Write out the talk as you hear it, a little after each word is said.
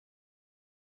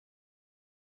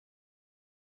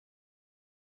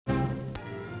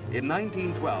In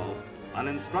 1912, on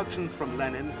instructions from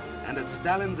Lenin and at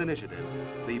Stalin's initiative,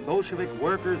 the Bolshevik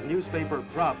Workers' newspaper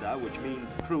Pravda, which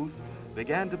means truth,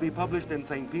 began to be published in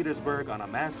St. Petersburg on a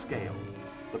mass scale.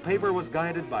 The paper was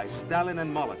guided by Stalin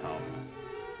and Molotov.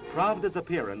 Pravda's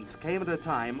appearance came at a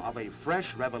time of a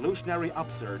fresh revolutionary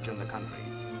upsurge in the country.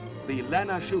 The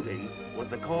Lena shooting was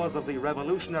the cause of the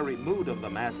revolutionary mood of the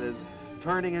masses,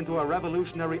 turning into a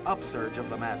revolutionary upsurge of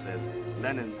the masses,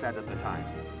 Lenin said at the time.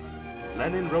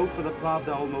 Lenin wrote for the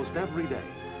Pravda almost every day.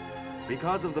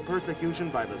 Because of the persecution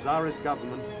by the Tsarist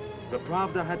government, the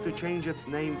Pravda had to change its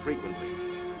name frequently.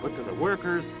 But to the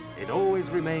workers, it always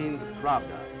remained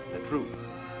Pravda, the truth.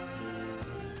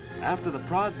 After the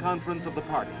Prague conference of the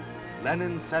party,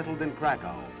 Lenin settled in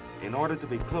Krakow in order to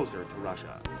be closer to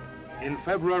Russia. In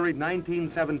February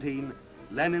 1917,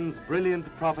 Lenin's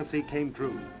brilliant prophecy came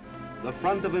true. The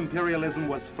front of imperialism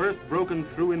was first broken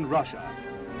through in Russia.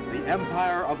 The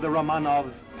empire of the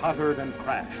Romanovs tottered and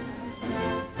crashed.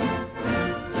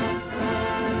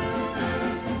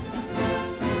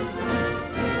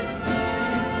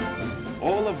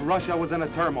 All of Russia was in a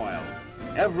turmoil.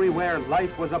 Everywhere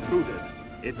life was uprooted.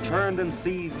 It churned and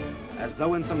seethed as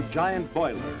though in some giant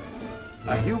boiler.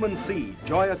 A human sea,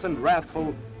 joyous and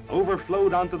wrathful,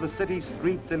 overflowed onto the city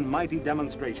streets in mighty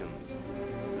demonstrations.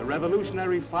 The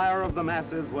revolutionary fire of the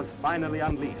masses was finally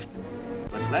unleashed.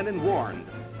 But Lenin warned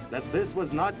that this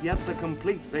was not yet the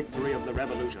complete victory of the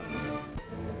revolution.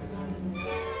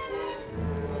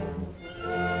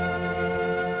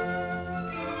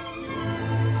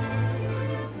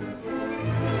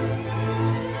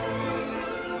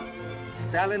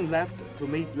 Stalin left to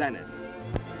meet Lenin.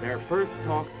 Their first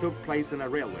talk took place in a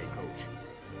railway coach.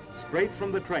 Straight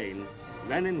from the train,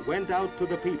 Lenin went out to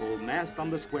the people massed on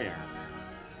the square.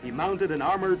 He mounted an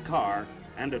armored car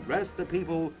and addressed the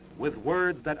people with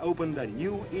words that opened a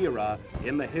new era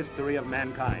in the history of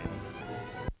mankind.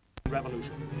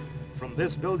 Revolution. From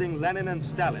this building, Lenin and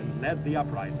Stalin led the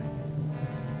uprising.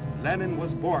 Lenin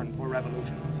was born for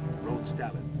revolutions, wrote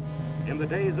Stalin. In the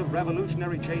days of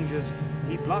revolutionary changes,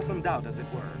 he blossomed out, as it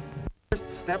were. The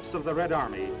first steps of the Red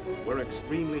Army were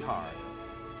extremely hard.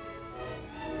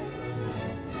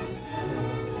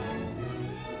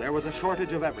 There was a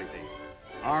shortage of everything: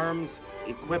 arms,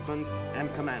 equipment,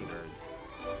 and commanders.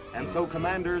 And so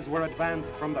commanders were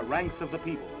advanced from the ranks of the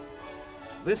people.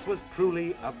 This was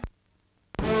truly a...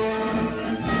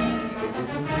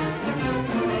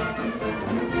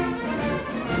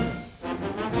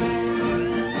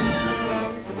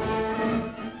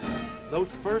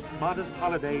 Those first modest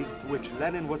holidays to which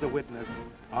Lenin was a witness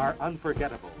are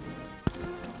unforgettable.